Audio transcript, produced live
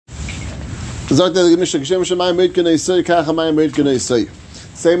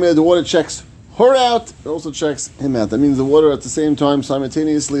Same way the water checks her out, it also checks him out. That means the water at the same time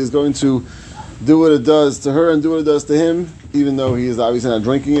simultaneously is going to do what it does to her and do what it does to him, even though he is obviously not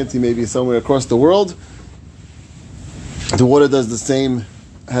drinking it. He may be somewhere across the world. The water does the same,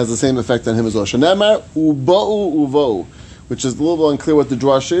 has the same effect on him as well. Shanamar uba'u uvo, which is a little bit unclear what the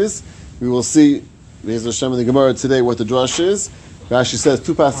drush is. We will see, Be'ez Hashem in the Gemara today, what the drush is. Rashi says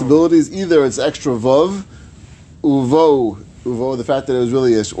two possibilities: either it's extra vav, uvo, the fact that it was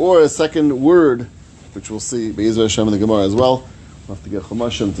really ish, or a second word, which we'll see Be'ez Hashem in the Gemara as well. We'll have to get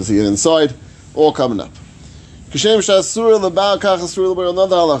Chumashim to see it inside. All coming up. The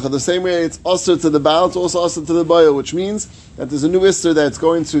same way it's usher to the Baal, it's also usher to the Boil, which means that there's a new Isser that's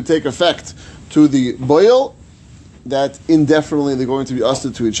going to take effect to the Boil, that indefinitely they're going to be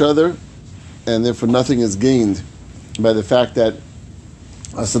usher to each other, and therefore nothing is gained by the fact that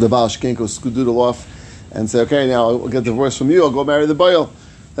usher the Baal, she can't go skedoodle off and say, okay, now I'll get divorced from you, I'll go marry the Boil.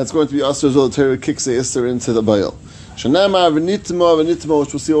 That's going to be usher as well. The Torah kicks the Isser into the Boil. Shanama v'nitma,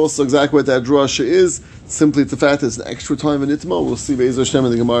 which we'll see also exactly what that drasha is. Simply the fact that it's an extra time v'nitma. We'll see Be'ez Hashem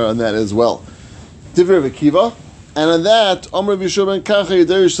in the Gemara on that as well. Divrei Akiva, and on that, Amr Yeshua ben Kacha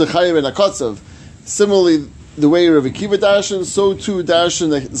Yiderish Zechariah ben Akotzav. Similarly, the way Rav Akiva darshan, so too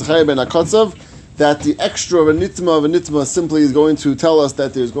darshan Zechariah ben Akotzav, that the extra v'nitma simply is going to tell us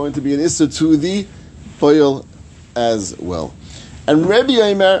that there's going to be an issa to the boil as well. And Rabbi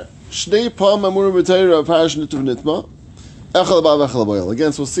Yomer,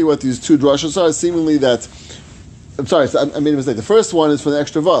 Again, so we'll see what these two drashas are. Seemingly that, I made a mistake. The first one is for the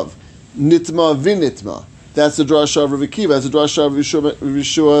extra vav, nitma v'nitma. That's the drasha of Rav Akiva. That's the drasha of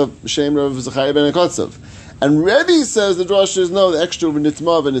Yeshua Shem Rav Zechariah ben Akotzav. And Rebbe says the drasha is no, the extra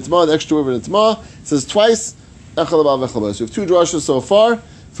v'nitma v'nitma. The extra v'nitma says twice. So we have two drashas so far.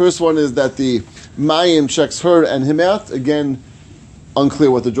 First one is that the mayim checks her and him out. Again,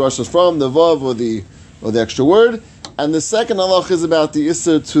 unclear what the drush is from, the vav or the extra word. And the second halach is about the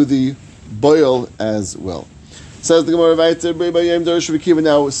isser to the boil as well. Says the Gemara Vayter,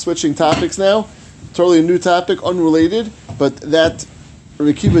 now switching topics now. Totally a new topic, unrelated, but that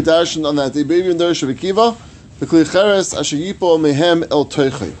Rekiva darshan on that, the baby and Darish Rekiva, the Klicheres Asher Yipo Mehem El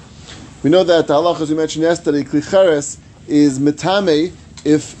Toichei. We know that the halach, as we mentioned yesterday, Klicheres is metame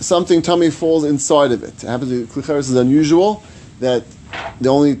if something tummy falls inside of it. It happens to Klicheres is unusual, that the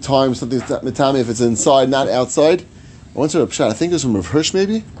only time something's metame if it's inside, not outside. I once heard a pshat, I think it was from Rav Hirsch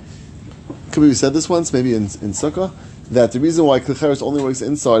maybe? Could we said this once, maybe in Sukkah, that the reason why Klicheres only works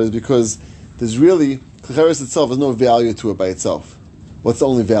inside is because there's really, Klicheres itself has no value to it by itself. What's the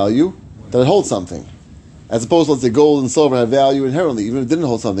only value? That it holds something. As opposed to, let's say, gold and silver have value inherently. Even if it didn't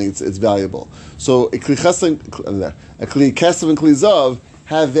hold something, it's valuable. So a Kli Kesef and Kli Zav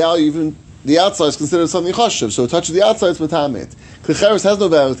have value, even the outside is considered something chashuv. So it touches the outside, it's metamet. Klicheres has no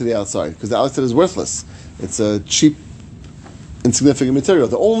value to the outside, because the outside is worthless. It's a cheap, insignificant material.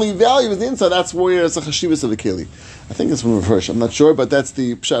 The only value is the inside. That's where it's a chashivas of the keli. I think it's from Rav Hirsch. I'm not sure, but that's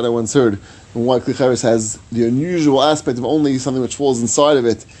the pshat I once heard. And why Klicheres has the unusual aspect of only something which falls inside of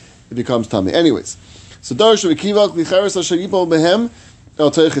it, it becomes tummy. Anyways, so Darish Rekiva Klicheres Asher Yipo Mehem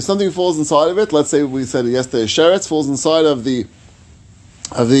El Toichei. Something falls inside of it. Let's say we said yesterday, sheretz falls inside of the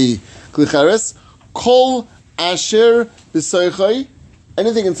Klicheres. Kol Asher B'Soichei.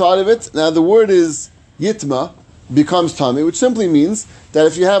 Anything inside of it. Now the word is Yitma, becomes tummy, which simply means that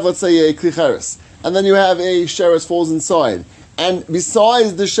if you have, let's say, a Klicheres, and then you have a sheretz falls inside, and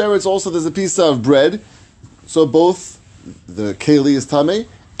besides the sheretz also there's a piece of bread, so both the keli is tummy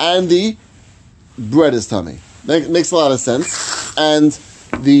and the bread is tummy. That makes a lot of sense. And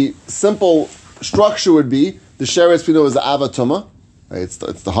the simple structure would be the sheretz we know is the avatuma. Right? It's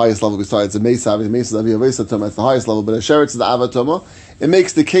the highest level besides the mesa. The mesa is the highest level, but the sheretz is the avatuma. It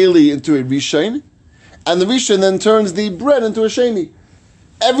makes the keli into a rishain, and the rishain then turns the bread into a sheni.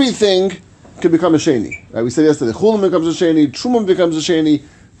 Everything can become a sheni. Right? We said yesterday, chulin becomes a sheni, trumim becomes a sheni,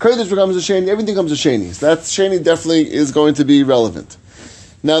 kodesh becomes a sheni, everything becomes a sheni. So that sheni definitely is going to be relevant.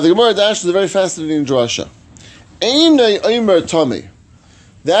 Now the Gemara Dash is a very fascinating drasha. Einay omer tami.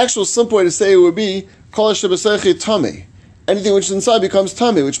 The actual simple way to say it would be kol shebesechi tami. Anything which is inside becomes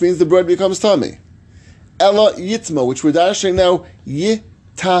tami, which means the bread becomes tami. Ella yitma, which we're dashing now,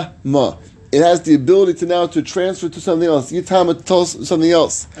 yitama. It has the ability to now to transfer to something else. Yitama to tell something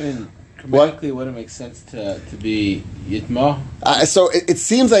else. I mean, grammatically, it wouldn't make sense to be yitma. So it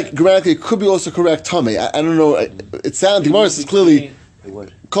seems like grammatically it could be also correct tami. I don't know. It sounds, the Gemara is clearly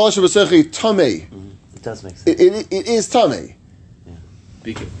kol shebesechi tami. It does make sense. It is tami.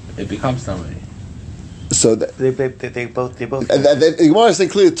 Yeah. It becomes tami. So They both. and the Gemara is saying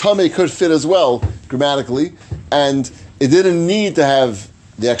clearly Tamei could fit as well grammatically, and it didn't need to have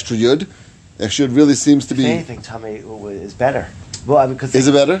the extra yud. The extra yud really seems to If be. anything, Tommy is better. Well, I mean, because Is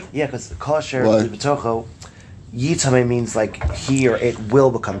it better? Yeah, because kosher Why? b'tocho, yitame means like he or it will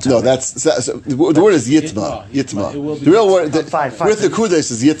become Tomei. No, so the word is yitma. Yitma. It will be The real word Fine. with the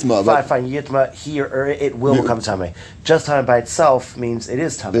kudes is yitma. Fine, yitma, he or it will become Tomei. Just Tomei by itself means it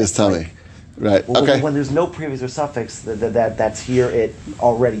is Tomei. It is tummy. Right. When, Okay. when there's no previous or suffix, that's here it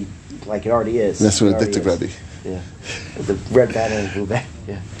already, like it already is. That's what It already addictive is. Rebbe. Yeah. The red banner and the blue banner.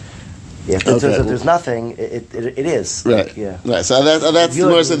 Yeah. Yeah. If there's nothing, it is. Right. Like, yeah. Right. So that's the Yud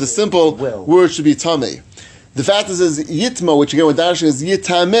Gemara said the simple will. word should be tummy. The fact is yitma, which again with Darshan is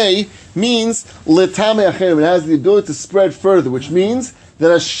yitame, means litame acherim. It has the ability to spread further, which means that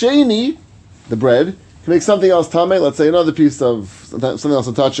a sheni, the bread, can make something else tame. Let's say another piece of something else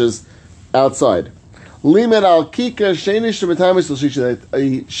that touches outside. Limed al kika sheni shemitame shlishi.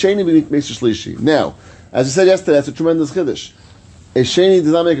 A sheni makes a shlishi. Now, as we said yesterday, that's a tremendous chiddush. A sheni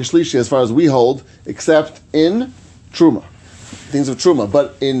does not make a shlishi as far as we hold, except in truma, things of truma.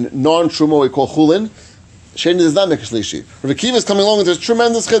 But in non-truma, we call chulin. Sheni does not make a shlishi. Rav Akiva is coming along with this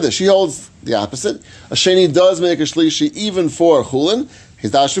tremendous chiddush. He holds the opposite. A sheni does make a shlishi even for chulin.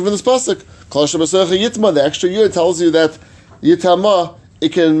 He's dashing from this pasuk. Kol shebasecha yitma. The extra yud tells you that yitama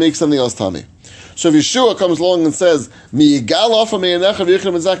it can make something else tummy. So if Yeshua comes along and says, "Mi yigal ofa me'anecha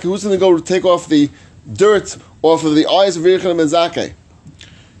v'yichel mezakeh," who's going to go take off the dirt off of the eyes of Yichel mezakeh?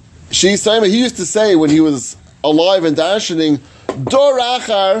 He used to say when he was alive and darshaning, "Dor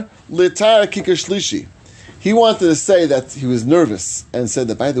achar litar kikar shlishi." He wanted to say that he was nervous and said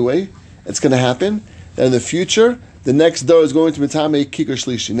that, by the way, it's going to happen, that in the future, the next door is going to mitame kikar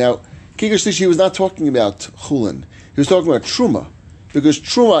shlishi. Now, kikar shlishi, he was not talking about chulin. He was talking about truma. Because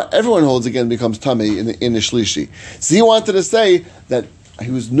truma, everyone holds again, becomes tamei in the shlishi. So he wanted to say that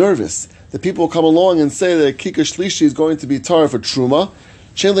he was nervous that people will come along and say that kikar shlishi is going to be tar for truma,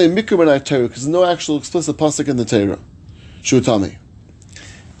 because there's no actual explicit pasuk in the Torah. Shu tamei.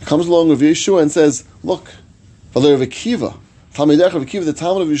 He comes along with Yeshua and says, look, Rav Akiva, the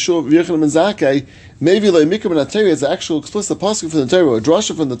Talmud of Yeshua, V'yechel ben Zakkai, maybe like mikra ben Torah is an actual explicit pasuk from the Torah, a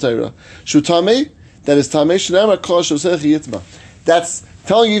drasha from the Torah. Shu tamei, that is tamei shenamar kol shosech yitma. That's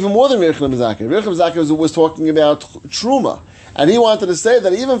telling you even more than V'yechel ben Zakkai. V'yechel ben Zakkai was talking about truma, and he wanted to say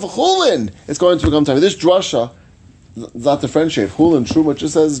that even for chulin, it's going to become tamei. This drasha does not differentiate chulin and truma. It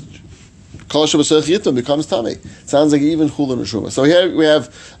just says kol shosech yitma becomes tamei. Sounds like even chulin and truma. So here we have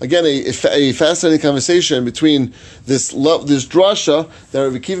again a fascinating conversation between this drasha that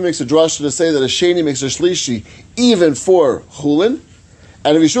Rav Akiva makes a drasha to say that a sheni makes a shlishi even for chulin.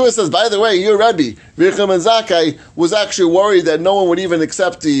 And if Yeshua says, by the way, your Rebbe, V'yechel ben Zakkai, was actually worried that no one would even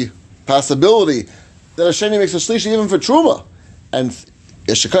accept the possibility that a sheni makes a shlishi even for truma. And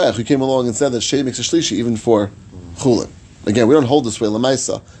Yeshakayach, who came along and said that sheni makes a shlishi even for chulin. Again, we don't hold this way,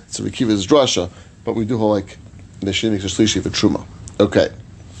 Lamaisa. It's a Rekiva's drasha, but we do hold like the sheni makes a shlishi for truma. Okay.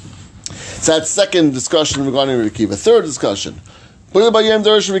 So that's second discussion regarding Rekiva. Third discussion. Third thing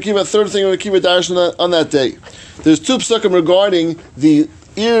Rekiva darshan on that day. There's two psukim regarding the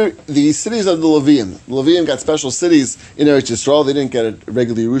cities of the Levium. The Levium got special cities in Eretz Yisrael. They didn't get a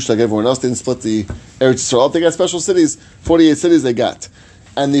regular Yerush like everyone else. They didn't split the Eretz Yisrael. They got special cities. 48 cities they got.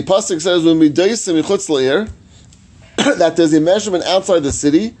 And the pasuk says when we that there's a measurement outside the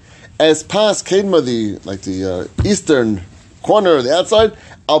city as past Kedma, the eastern corner of the outside,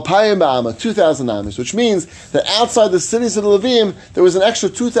 Alpayim ba'ama, 2,000 amis, which means that outside the cities of the Levium, there was an extra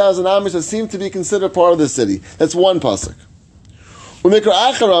 2,000 amis that seemed to be considered part of the city. That's one pasuk. Umikra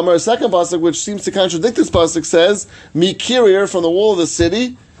achar amar, a second pasuk, which seems to contradict this pasuk, says, Mikirir, from the wall of the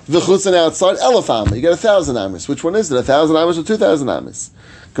city, v'chutzan outside, elef amis. You get 1,000 amis. Which one is it, 1,000 amis or 2,000 amis?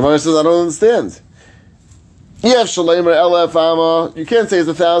 Gemara says, I don't understand. Yev shalemer elef ama, you can't say it's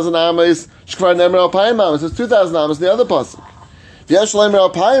 1,000 amis, shkvar nemer alpayim amis, it's 2,000 amis in the other pasuk. It's 1,000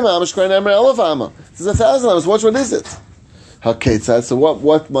 amas. Which one is it? Okay, so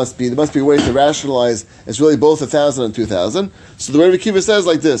what must be? There must be a way to rationalize. It's really both 1,000 and 2,000. So the way Rekiva says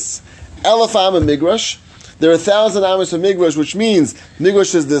like this: Elef ama migrash. There are 1,000 amas for migrash, which means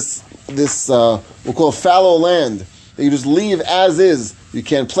migrash is this we'll call fallow land that you just leave as is. You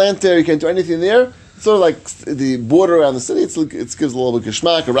can't plant there. You can't do anything there. Sort of like the border around the city, it gives a little bit of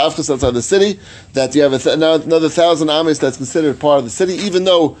geschmack, a ravchus outside the city, that you have another 1,000 amis that's considered part of the city, even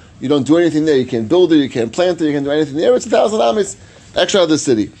though you don't do anything there, you can't build it, you can't plant it, you can't do anything there, it's 1,000 amis extra out of the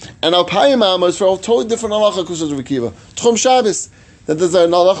city. And Alpayim amas for a totally different halacha, Kushas Rekiva. Tchum Shabbos. that there's an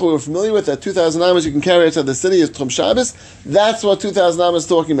halacha we're familiar with, that 2,000 amas you can carry outside the city is Tchum Shabbos. That's what 2,000 amas is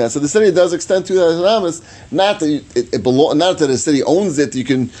talking about. So the city does extend 2,000 amas, not that not that the city owns it,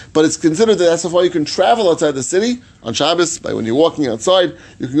 but it's considered that that's why you can travel outside the city on Shabbos, by when you're walking outside,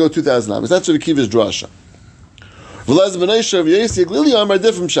 you can go 2,000 amas. That's what Akiva's drasha. V'lez b'nei Rav Yosi Glili Amar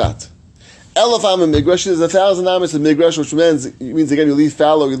different shot. Elef Am Migrash is 1,000 amas of Migrash, which means again you leave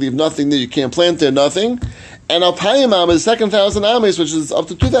fallow, you leave nothing there, you can't plant there, nothing. And Alpayim Amas, the second 1,000 amas, which is up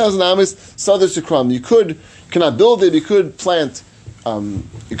to 2,000 amas, Sadr Sikram. You cannot build it, you could plant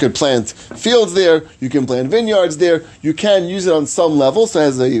fields there, you can plant vineyards there, you can use it on some level, so it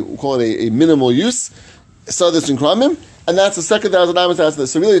has we'll call it a minimal use, Sadr Sikramim. And that's the second 1,000 amas after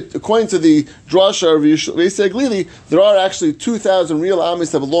this. So really, according to the drasha of Yisei Glili, there are actually 2,000 real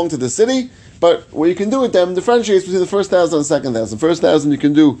amas that belong to the city. But what you can do with them differentiates between the first 1,000 and the second 1,000. First 1,000 you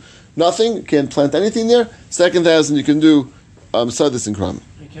can do nothing, you can't plant anything there. Second 1,000 you can do sadis and kram.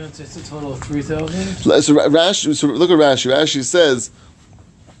 You can't say it's a total of 3,000. So look at Rashi. Rashi says,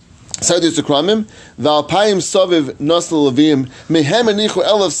 sadis and kramim, v'alpayim saviv nasl levim mehem enichu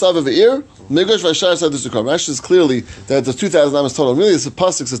elav saviv eir. Migrash Vashar said this to come. Rashi says clearly that it's 2,000 amas total. Really, it's a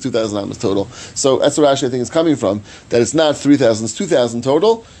pasuk says 2,000 amas total. So that's where Rashi I think is coming from. That it's not 3,000, it's 2,000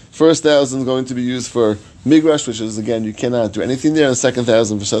 total. First 1,000 is going to be used for Migrash, which is again you cannot do anything there. And the second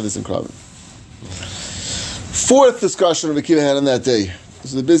 1,000 for Sadis and Kravim. Fourth discussion of Akiva had on that day.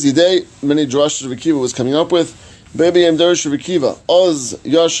 This is a busy day. Many drashas of Akiva was coming up with. Baby Yem Derish of Akiva. Oz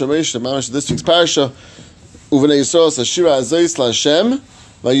Yasha Meish Mamash this week's parasha. Uvenei Yisrael Sashira Azayis LaShem.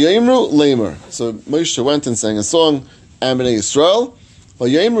 Vayemru Lamer. So Moshe went and sang a song, Bnei Yisrael.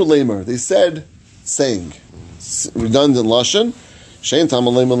 Vayemru Lamer. They said, saying. Redundant lashon. Shein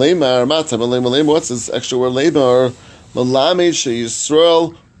Tamal Lamer Lamer. Mat Tamal Lamer Lamer. What's this extra word Lamer? Malamed She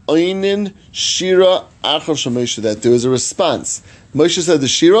Yisrael Oinin Shira Achav Shemoshe. That there was a response. Moshe said the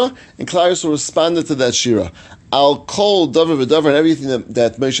Shira, and Klal Yisrael responded to that Shira. Al Kol Davar V'Davar, and everything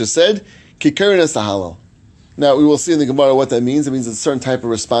that Moshe said, Kikarin Es Halal. Now, we will see in the Gemara what that means. It means a certain type of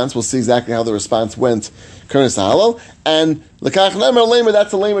response. We'll see exactly how the response went. Kernis Halal. And Lekach Lemer Lamer,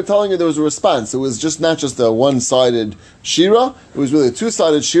 that's a Lamer telling you there was a response. It was not just a one-sided Shira. It was really a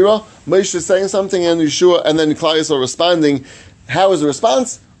two-sided Shira. Moshe is saying something and Yeshua, and then Klal Yisrael responding. How is the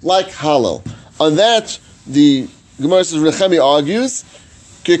response? Like Halal. On that, the Gemara says, Rechemi argues,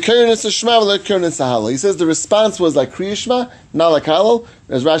 he says the response was like Kriya Shema, not like Halal.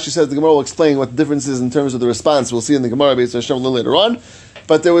 As Rashi says, the Gemara will explain what the difference is in terms of the response. We'll see in the Gemara based on Hashem a little later on.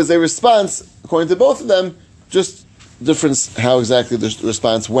 But there was a response, according to both of them, just difference how exactly the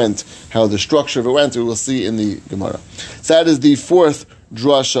response went, how the structure of it went, we will see in the Gemara. So that is the fourth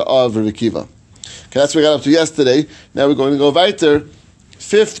drasha of Rav Akiva. Okay, that's what we got up to yesterday. Now we're going to go weiter.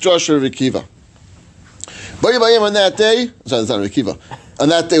 Fifth drasha of Rav Akiva. On that day, sorry, that's not Rav Akiva. On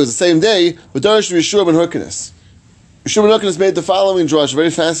that day, it was the same day, but Darish Yeshua ben Hyrcanus. Yeshua ben Hyrcanus made the following drasha,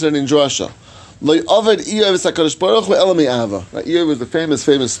 very fascinating drasha. Right, Eov was the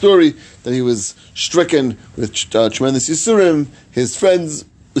famous story that he was stricken with tremendous Yisurim. His friends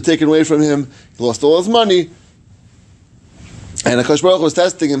were taken away from him. He lost all his money. And HaKadosh Baruch Hu was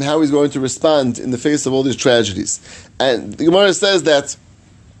testing him how he's going to respond in the face of all these tragedies. And the Gemara says that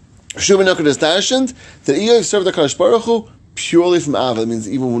Yeshua ben Hyrcanus darshaned that Eov served HaKadosh Baruch Hu purely from Ava. That means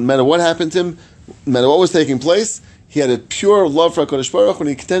even no matter what happened to him, no matter what was taking place, he had a pure love for HaKadosh Baruch Hu,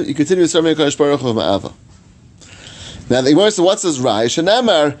 and he continued serving HaKadosh Baruch Hu from Ava. Now the Gemara says, what's this Rai?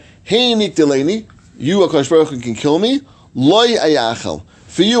 Shanamar, Heinik Deleni, you HaKadosh Baruch Hu can kill me, Loi Ayachel.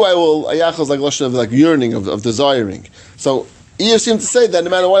 For you I will, Ayachel is like lashon of like yearning, of desiring. So Eov seemed to say that no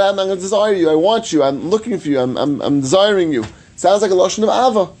matter what happened, I'm going to desire you, I want you, I'm looking for you, I'm desiring you. Sounds like a lashon of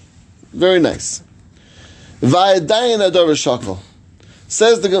Ava. Very nice. Va'adayin adar shakval.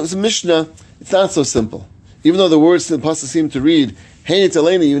 Says the Mishnah, it's not so simple. Even though the words in the pasuk seem to read, "Hey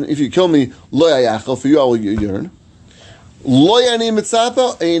Taleni," even if you kill me, lo yachal, for you I will yearn. Lo yani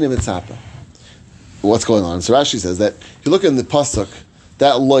mitzapa, ein mitzapa. What's going on? So Rashi says that if you look in the pasuk,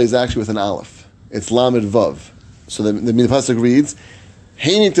 that lo is actually with an aleph. It's lamed vav. So the pasuk reads,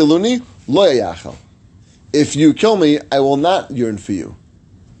 "Hey Taluni, lo yachal." If you kill me, I will not yearn for you.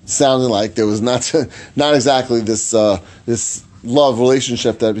 Sounding like there was not exactly this love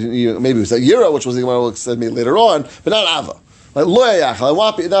relationship that maybe it was a Yira, which was the Gemara said me later on, but not Ava. Like Lo Yachal, I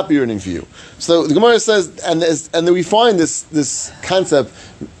want not be yearning for you. So the Gemara says, and then we find this concept.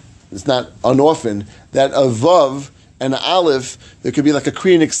 It's not unoften that a vav and an aleph there could be like a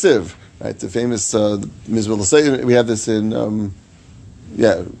kriya niksiv, right? The famous Mizvah say we have this in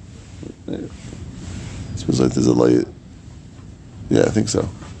It seems like there's a light. Yeah, I think so.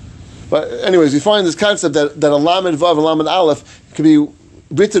 But anyways, we find this concept that a Lamed Vav and Lamed Aleph can be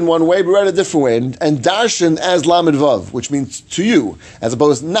written one way, but read a different way, and darshan as Lamed Vav, which means to you, as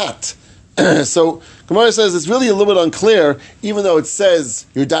opposed to not. So Gemara says it's really a little bit unclear, even though it says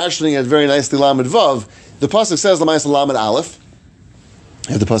you're darshaning it very nicely Lamed Vav. The pasuk says Lamaisa Lamed Aleph.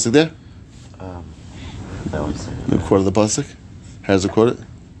 You have the pasuk there? No, it's Quote the pasuk. How does it quote it?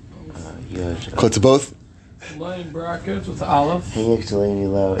 Quote to both. Line brackets with Aleph And what's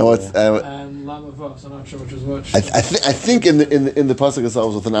and Lama Vav, so I'm not sure which is which. I think in the pasuk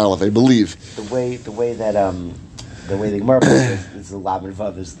itself with an aleph, I believe. The way the Gemara puts it is the Lamed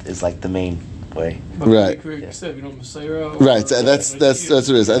Vav is like the main way. But Right. Messiah, Right, that's what it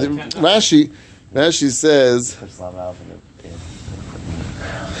is. I think Rashi says. Puts Lamed Aleph in it.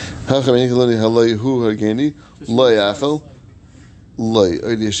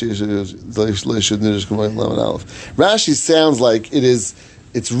 Rashi sounds like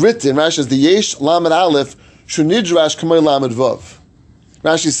it's written. Rashi says the Yesh Lamed Aleph Shunidrash Kamay Lamed Vav.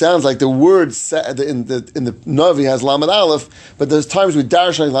 Rashi sounds like the word in the Navi has Lamed Aleph, but there's times we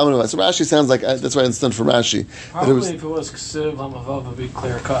dash like Lamed Vav. So Rashi sounds like that's why I understand from Rashi. Probably if it was Ksiv Lama Vav, it would be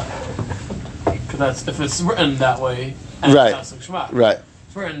clear cut. Because that's if it's written that way. And Right. It's not Shema. Right.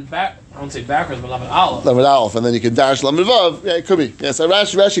 It's written back. I won't say backwards, but Lamed Aleph. Lamed Aleph, and then you can dash Lamed Vav. Yeah, it could be. Yes,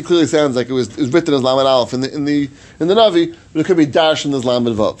 Rashi clearly sounds like it was written as Lamed Aleph in the Navi, but it could be dashed as Lamed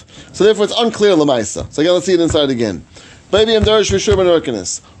Vav. So therefore, it's unclear Lamaisa. So again, let's see it inside again. Baby, I'm Darish Rishur Ben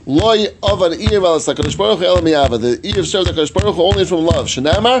Orkanis. Loy Avad Eir Valas Hakadosh Baruch Hu Elam Yava. The Eir served Hakadosh Baruch Hu only from love.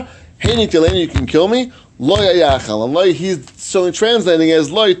 Shenamar Heini Tileni, you can kill me. Loy Ayachal, and Loy he's certainly translating as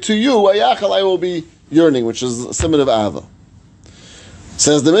Loy to you Ayachal I will be yearning, which is a symbol of Ava.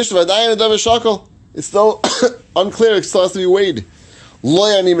 Says the Mishnah, Vadayin Adav Shakal. It's still unclear. It still has to be weighed.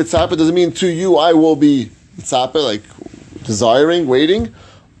 Loy ani mitzapah doesn't mean to you I will be mitzapah, like desiring, waiting.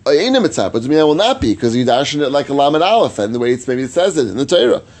 Aina mitzapah doesn't mean I will not be, because you dashing it like a Lamed Aleph, and the way maybe it says it in the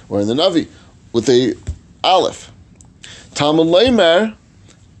Torah or in the Navi with a Aleph. Talmud Leimer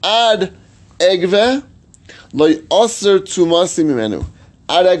ad egve loy aser tumasi mimenu.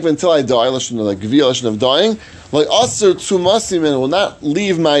 Ad egve until I die, lashon of like gvil, lashon of dying. Like aser tumasi mimenu will not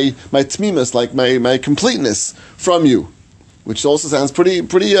leave my tmimus, like my completeness from you, which also sounds pretty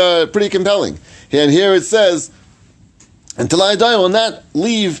compelling. And here it says, until I die, I will not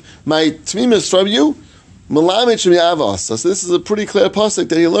leave my tmimus from you. Malamit shemi ava. So this is a pretty clear pasuk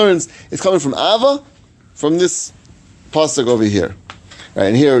that he learns. It's coming from Ava, from this pasuk over here. Right,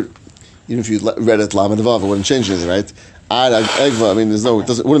 and here, even if you read it Lamed Vav, it wouldn't change anything, right? Ad egva. I mean, it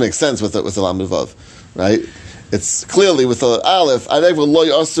wouldn't make sense with the Lamed Vav, right? It's clearly with the Aleph. Ad egva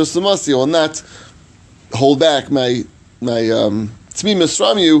loy aser samasi. I will not hold back my tmimus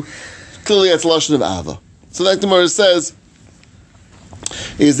from you. Clearly, it's lashon of Ava. So that Gemara says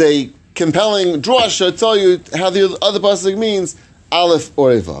is a compelling drasha to tell you how the other pasuk means Aleph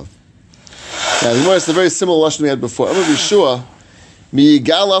or Vav. Now the Gemara is a very similar lashon we had before. I'm going to be sure. Who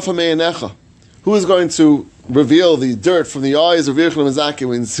is going to reveal the dirt from the eyes of Yechon Mizaki?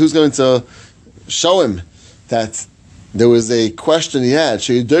 Who's going to show him that there was a question he had?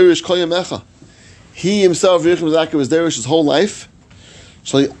 He himself, Yechon Mizaki, was derish his whole life.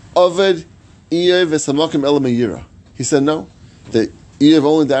 He said no. That Eiv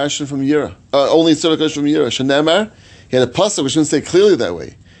only darshan from Yira. Only tzedakah from Yira. Shenamar, he had a pasuk which didn't say clearly that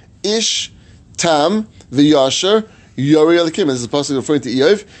way. Ish tam v'yasher yori elikim. This is a pasuk referring to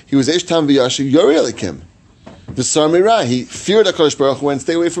Eiv. He was ish tam v'yasher yori elikim. V'sarmi ra. He feared HaKadosh Baruch Hu and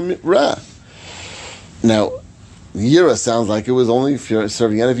stay away from Ra. Now, Yira sounds like it was only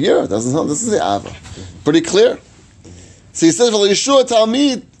serving out of Yira. Doesn't sound. This is the Ava. Pretty clear. So he says, "Well, Yeshua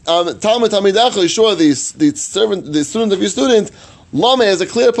Talmid, Talmud Talmidacha, Yeshua, the student of your student, Lame has a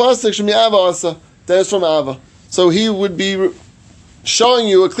clear pasuk from Ava Asa. That is from Ava. So he would be showing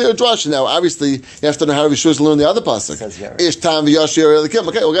you a clear drush. Now, obviously, you have to know how Yeshua learn the other pasuk. Ish Tam v'Yashir Elikim.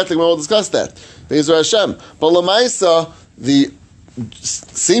 Okay, we'll discuss that. Be'ezra Hashem. But Lamaisa,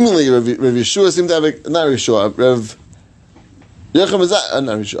 seemingly Rav Yeshua seemed to have not Rav Yeshua, Rav Yecham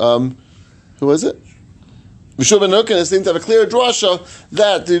Mizah, who was it? Yeshua ben Orkanis seemed to have a clear drasha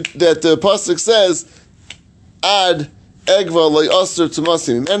that the pasuk says, Ad egva le'aser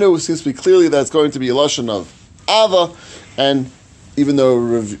tumasim. And it seems to be clearly that it's going to be a lashon of Ava, and even though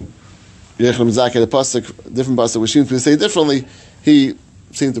Rav Yechon Mizaki had a different pasuk, which seems to say differently, he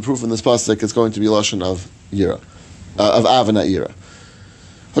seemed to prove from this pasuk it's going to be a lashon of Yira, of Ava, not Yira.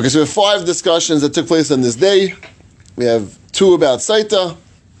 Okay, so we have 5 discussions that took place on this day. We have 2 about Saita,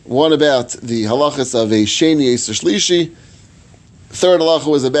 1 about the halachas of a Sheni Eser Shlishi. Third halacha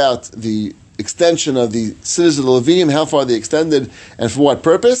was about the extension of the citizens of the Levim, how far they extended and for what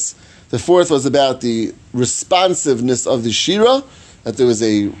purpose. The fourth was about the responsiveness of the Shira, that there was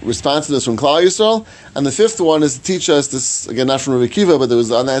a responsiveness from Klal Yisrael. And the fifth one is to teach us this, again, not from Rabbi Kiva, but there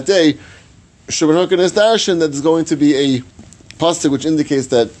was on that day, Shulchan Aruch is darshan that there's going to be a pasuk which indicates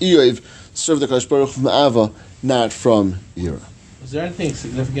that Eov served the Kadosh Baruch Hu from Ava, not from Yira. Was there anything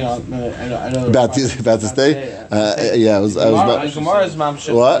significant? I know About this day? Yeah, I was. Gemara's mom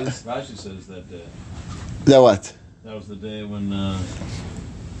should. What? Rashi says that day. That what? That was the day when.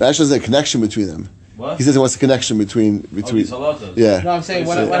 Rashi says a connection between them. What? He says what's the connection between. These halachas. Yeah. No, I'm saying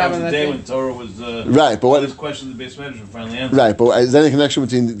what that happened was that the day day? when Torah was. Right, but what? This question the base manager finally answered. Right, but is there any connection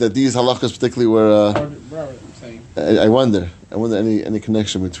between that? These halachas particularly were. I'm saying. I wonder any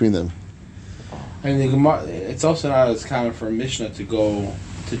connection between them. I mean, the Gemara. It's also not as common for a Mishnah to go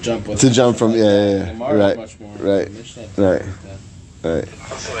to jump with. To jump from Gemara right, is much more right, Mishnah right. like that.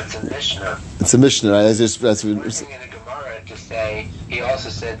 Right. Also, it's a Mishnah. It's a Mishnah, right? That's One thing in a Gemara to say, he also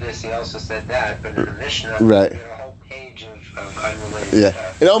said this, he also said that, but in the Mishnah, Right. you have a whole page of unrelated yeah.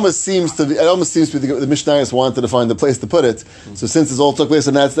 stuff. It almost seems to be the Mishnayos wanted to find a place to put it. So since this all took place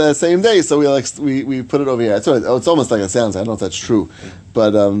on that same day, so we put it over here. It's almost like it sounds. I don't know if that's true,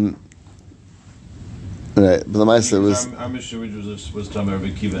 but right. But the Maisa was Our Mishnah was talking about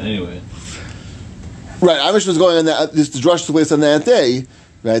Rabbi Kiva anyway. right. Amish was going on that. This drush took place on that day,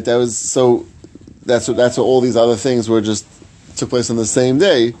 right? That was so. That's what all these other things were just took place on the same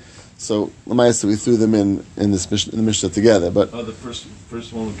day. So Lamaisa, we threw them in this Mishnah, in the Mishnah together. But Oh, the first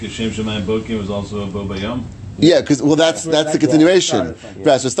one with Kishem Shemayim Bokim was also a Bo Bayam. yeah, because that's the continuation.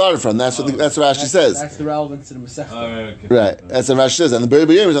 Right, so it started from. That's what Rashi says. That's the relevance to the Masechta. All right, okay. Right, that's what Rashi says. And the Beri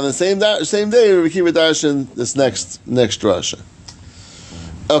B'Yom is on the same day. Rabbi Kiva darshan this next drasha.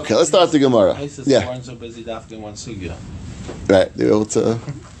 Okay, let's start the Gemara. ISIS Yeah, weren't so busy dafking one sugya. right. They were able to.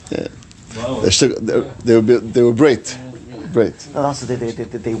 Yeah, Wow. they were great. Great. And also, they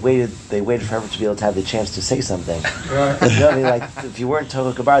waited forever to be able to have the chance to say something. Right. You know, I mean, like if you weren't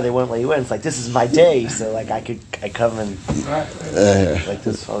Togo Kabar, they wouldn't let you in. It's like this is my day, so like I come and like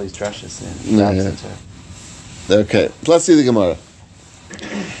this all these drushes. Okay, let's see the Gemara.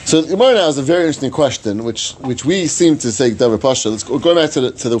 So the Gemara now is a very interesting question, which we seem to say Davar Pasha. Let's go back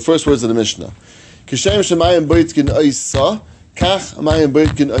to the first words of the Mishnah. Kishem shemayim boitkin oisa, kach amayim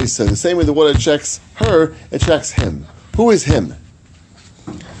boitkin oisa. The same way the water checks her, it checks him. Who is him?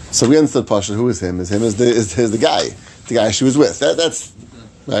 So we understood Pasha. Who is him? Is the guy she was with. That's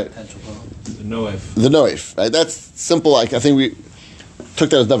right. The Noef. The Noif, right? That's simple. Like I think we took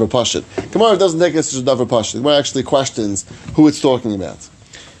that as Davar Pasha. Gemara doesn't take us as Davar Pasha. Gemara actually questions who it's talking about.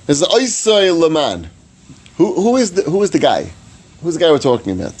 There's the Oisai Laman. Who is the guy? Who's the guy we're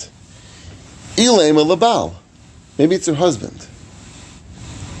talking about? Elaim Labal. Maybe it's her husband.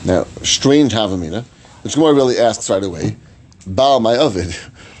 Now, strange Havamina, which Gemara really asks right away. Baal my Ovid.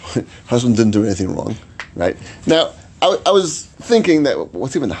 Husband didn't do anything wrong, right? Now, I was thinking that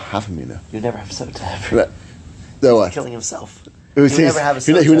what's even a Havamina? You never have soda ever. Right. No, what? Killing himself. He would never have a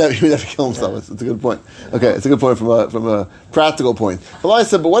he would soda. never kill himself. It's a good point. Okay, it's a good point from a practical point. But I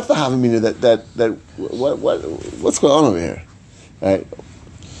said, but what's the Havamina that what's going on over here? Right?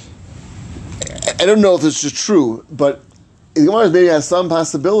 I don't know if this is true, but the Gemara maybe has some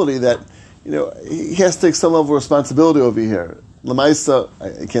possibility that he has to take some level of responsibility over here. Lamaisa,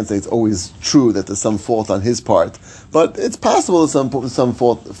 I can't say it's always true that there's some fault on his part, but it's possible there's some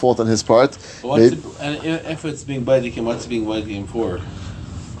fault on his part. And if it's being Baidikim, what's it being Baidikim for?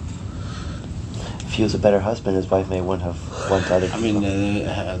 If he was a better husband, his wife may wouldn't have went to other people. I mean,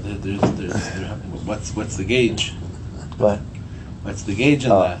 what's the gauge? What? What's the gauge in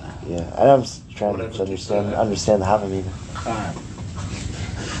that? Yeah, I'm just trying to understand the Havamina.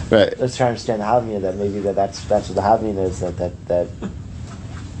 Right. Let's try to understand the Havamina that maybe that's what the Havamina is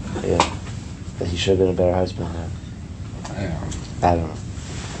that he should have been a better husband. I don't know.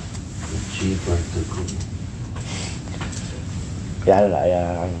 Yeah, I don't know.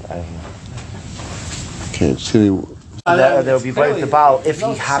 I don't know. Okay, it's gonna be. There would be the Baal if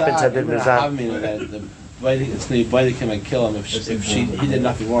he happened to have been Mizan. It's going to bite him and kill him if he did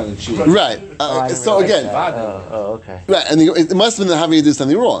nothing wrong. And she was Right. So again. Okay. Right, and it must have been having you do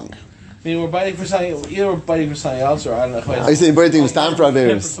something wrong. I mean, we're biting for something. Either we're biting for something else, or I don't know. Are you saying biting was time for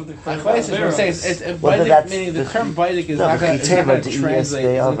Averis? I'm saying meaning the term biting is not going to translate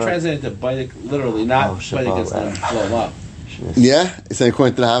into biting literally, not biting is going to blow up. Yeah, it's saying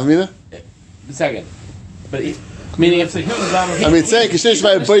according to the Havamina. Second, but meaning if the human I mean, saying Kishish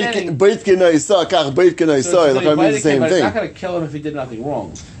by Baitkin Noisa, Kach Baitkin Noisa, like I mean the same thing. It's not thing. going to kill him if he did nothing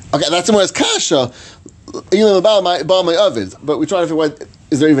wrong. Okay, that's the as Kasha. About my Ovid, but we're trying to figure out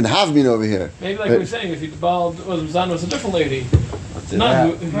is there even Havamina over here? Maybe like we were saying, if Baal was a different lady.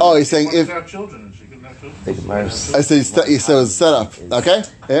 No, oh, he's saying if. Children, she couldn't have children. I So it's set up. Okay,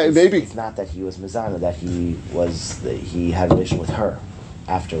 maybe it's not that he was mizana, that he had a relation with her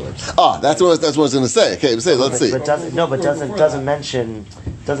afterwards. Oh, that's what I was going to say. Okay, let's see. But doesn't mention,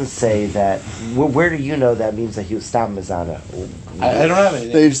 doesn't say that. Where do you know that means that he was stam mizana? I don't have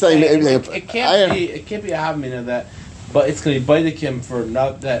anything. You're saying it can't be a havmin of that, but it's going to be baidik him for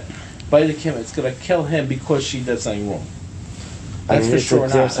not that. Baidik him, it's going to kill him because she did something wrong. That's for sure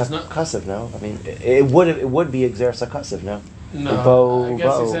not. It's not kasev, no. I mean, it would be exersa kasev, no. No, I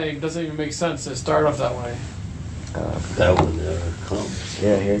guess he's saying it doesn't even make sense to start off that way. That would never come.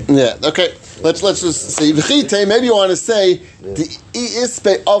 Yeah, here. Yeah, okay. Let's just see. Maybe you want to say the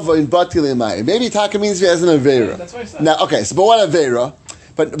ispe ava in batil. Maybe taka means he has an avera. That's what I said. Now, okay. So, but what avera?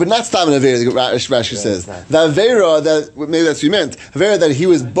 But not stam an avera. Rashi says the avera that maybe that's what you meant. Avera that he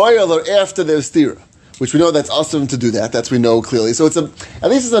was boil or after the stira, which we know that's awesome to do that. That's we know clearly. So it's at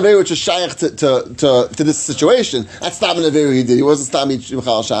least it's an avera which is shaykh to this situation. That's stam an avera he did. He wasn't stam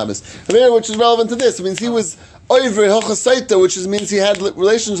Michal Shabbos. Avera which is relevant to this. It means he was over hochasaita, which means he had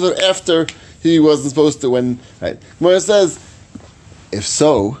relations with her after he wasn't supposed to. When right, Gemara says, if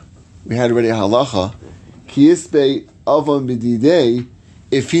so, we had already a halacha. Ki yisbei avon b'didei.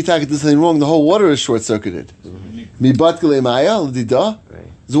 If he did something wrong, the whole water is short circuited. Mibat gelei maya l'dida.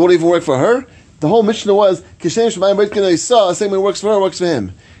 Does the water even work for her? The whole Mishnah was kishem shemayim beit kenei sa. Same way it works for her, works for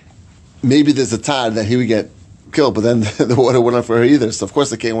him. Maybe there's a tad that he would get killed, but then the water wouldn't work for her either. So of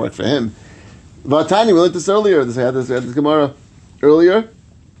course it can't work for him. Vatani, we learned this earlier. We had this Gemara earlier.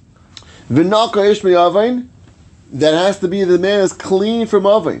 V'naka ish me'avain. That has to be the man is clean from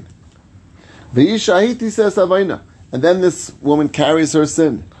avain. V'yishahiti says avaina. And then this woman carries her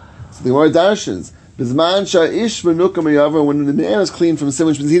sin. So the Gemara darshans. Bizman sha'ish v'nuka me'avain. When the man is clean from sin,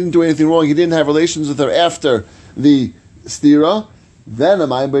 which means he didn't do anything wrong, he didn't have relations with her after the stira, then a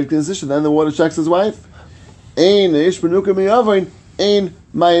ma'im beit k'nesish, then the water checks his wife. Ein ish v'nuka me'avain. Ein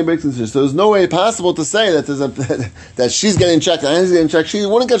ma'im beit k'nesish. So there's no way possible to say that that she's getting checked and he's getting checked. She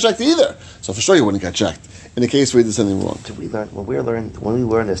wouldn't get checked either. So for sure he wouldn't get checked in the case where he did something wrong. Did we learn when we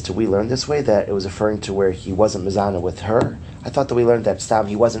learned this? Did we learn this way that it was referring to where he wasn't mizana with her? I thought that we learned that stam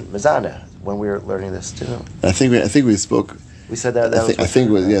he wasn't mizana when we were learning this too. I think we spoke. We said that. I think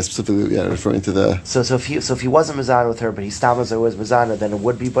it was specifically referring to the. So if he wasn't mizana with her, but he stam was mizana, then it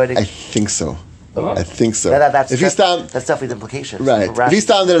would be baidik. I think so. Okay. I think so. That's definitely the implication. Right. If he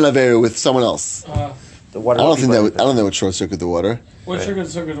stammed in an avera with someone else, the water. I don't think that would short circuit the water. Would short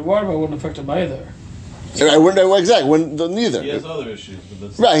circuit the water, but it wouldn't affect him either. I wouldn't know exactly. Neither. He has other issues.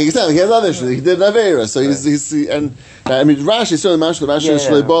 Right, he has other issues. He did an avera, so he's and I mean Rashi certainly mentioned Rashi it's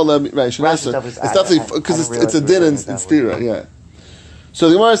definitely because it's a din in stira. Yeah. So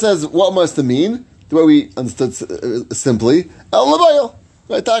the Gemara says, what must it mean? The way we understood simply, el labayil.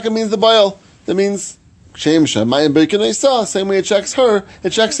 Right, taka means the bayil. That means shemsha mayim beikin isa. Same way it checks her, it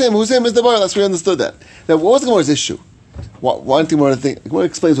checks him. Whose him is the bayil? That's why we understood that. Now, what was the Gemara's issue? One thing more to think. Gemara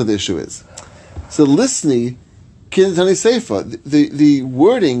explains what the issue is. So listening, kinetani seifa. The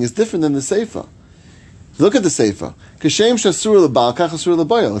wording is different than the seifa. Look at the seifa. Kashem shasur lebal kach asur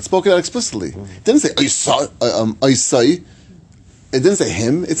lebayil. It's spoken out explicitly. It didn't say isai. It didn't say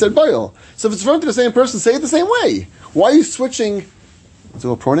him. It said bayil. So if it's referring to the same person, say it the same way. Why are you switching? Is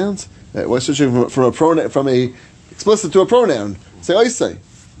it pronouns? Why are you switching from a pronoun from a explicit to a pronoun? Say isai.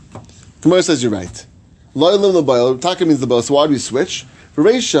 Gemara says you're right. Lo'ilim lebayil. Taka means the bayil. So why do we switch? For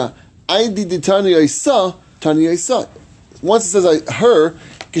Reisha. Once it says her,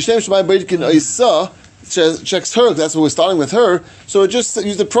 checks her, that's what we're starting with her, so it just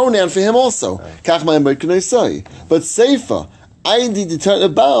use the pronoun for him also. But Seifa,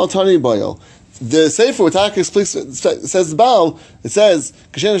 the Seifa, what says Baal, it says,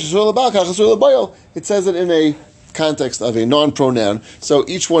 it says it in a context of a non-pronoun, so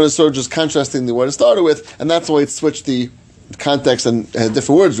each one is sort of just contrasting the word it started with, and that's why it switched the context and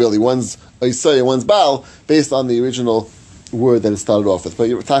different words really. One's Isai and one's Baal based on the original word that it started off with.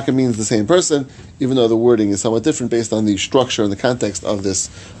 But Taka means the same person, even though the wording is somewhat different based on the structure and the context of this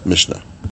Mishnah.